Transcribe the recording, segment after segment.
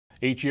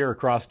Each year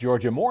across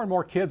Georgia, more and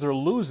more kids are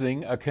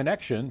losing a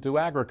connection to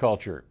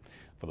agriculture.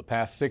 For the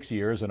past 6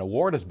 years, an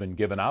award has been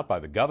given out by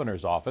the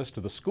governor's office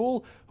to the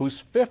school whose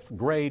 5th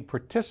grade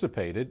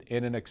participated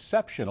in an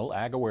exceptional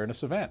ag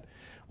awareness event.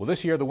 Well,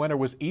 this year the winner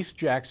was East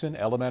Jackson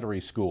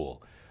Elementary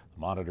School. The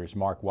Monitor's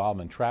Mark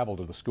Wildman traveled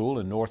to the school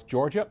in North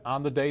Georgia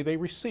on the day they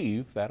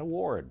received that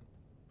award.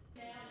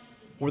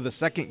 For the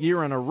second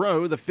year in a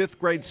row, the 5th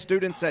grade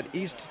students at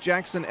East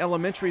Jackson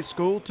Elementary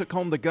School took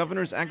home the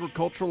Governor's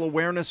Agricultural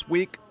Awareness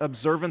Week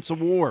Observance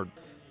Award.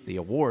 The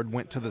award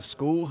went to the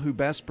school who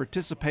best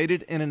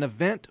participated in an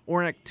event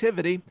or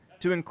activity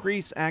to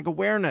increase ag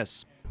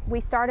awareness. We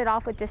started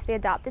off with just the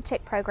Adopt a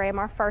Chick program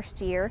our first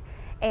year,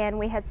 and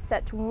we had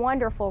such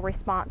wonderful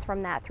response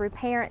from that through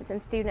parents and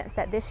students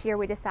that this year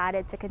we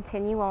decided to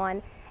continue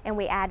on, and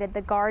we added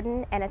the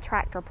garden and a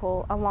tractor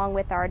pull along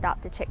with our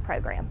Adopt a Chick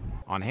program.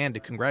 On hand to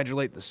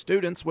congratulate the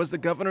students was the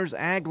governor's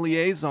ag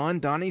liaison,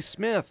 Donnie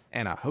Smith,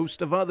 and a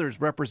host of others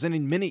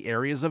representing many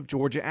areas of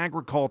Georgia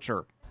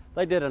agriculture.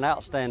 They did an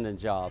outstanding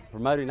job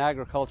promoting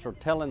agriculture,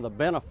 telling the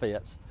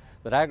benefits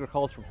that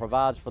agriculture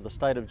provides for the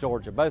state of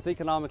Georgia, both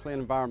economically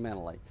and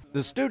environmentally.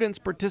 The students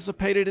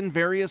participated in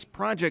various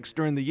projects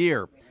during the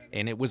year,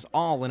 and it was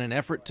all in an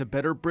effort to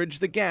better bridge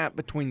the gap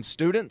between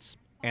students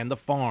and the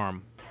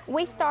farm.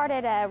 We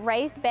started a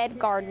raised bed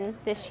garden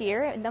this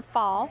year in the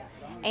fall,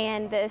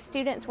 and the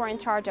students were in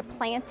charge of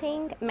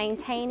planting,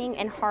 maintaining,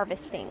 and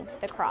harvesting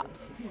the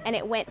crops. And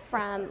it went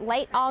from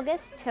late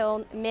August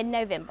till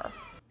mid-November.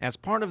 As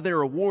part of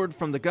their award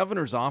from the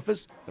governor's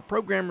office, the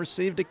program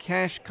received a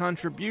cash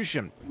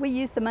contribution. We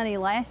used the money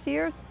last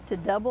year to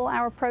double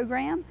our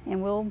program,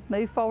 and we'll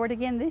move forward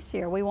again this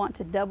year. We want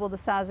to double the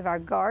size of our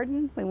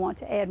garden. We want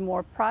to add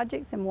more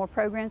projects and more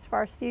programs for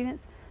our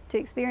students to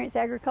experience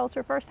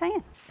agriculture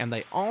firsthand. And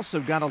they also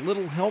got a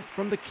little help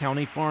from the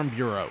County Farm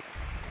Bureau.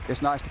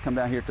 It's nice to come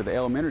down here to the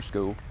elementary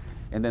school,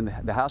 and then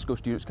the high school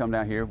students come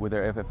down here with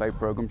their FFA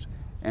programs,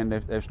 and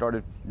they've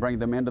started bringing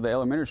them into the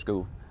elementary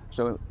school.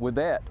 So with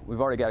that,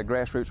 we've already got a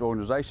grassroots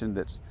organization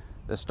that's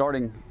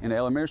starting in the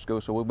elementary school,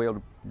 so we'll be able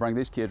to bring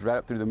these kids right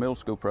up through the middle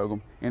school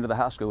program, into the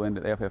high school, into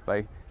the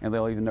FFA, and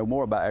they'll even know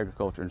more about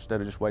agriculture instead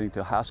of just waiting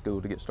till high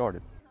school to get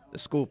started. The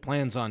school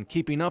plans on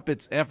keeping up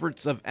its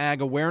efforts of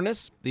ag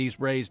awareness. These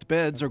raised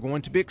beds are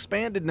going to be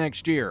expanded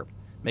next year,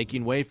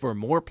 making way for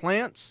more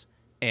plants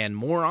and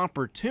more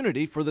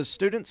opportunity for the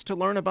students to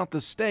learn about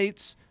the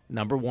state's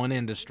 #1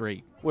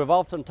 industry. We've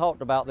often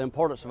talked about the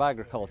importance of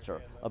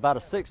agriculture, about a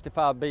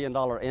 $65 billion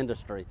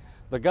industry.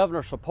 The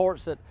governor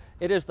supports it.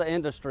 It is the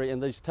industry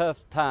in these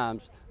tough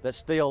times that's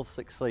still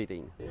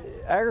succeeding.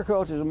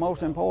 Agriculture is the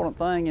most important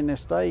thing in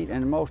this state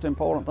and the most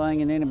important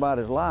thing in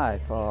anybody's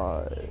life.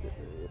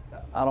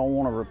 I don't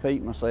want to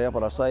repeat myself,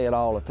 but I say it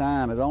all the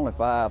time. There's only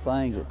 5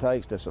 things it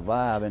takes to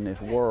survive in this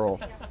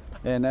world,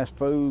 and that's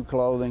food,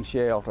 clothing,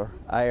 shelter,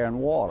 air, and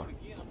water.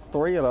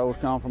 3 of those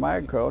come from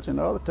agriculture, and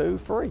the other 2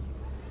 free.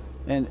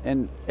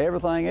 And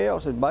everything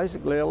else is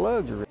basically a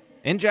luxury.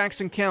 In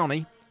Jackson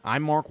County,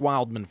 I'm Mark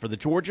Wildman for the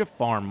Georgia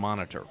Farm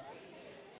Monitor.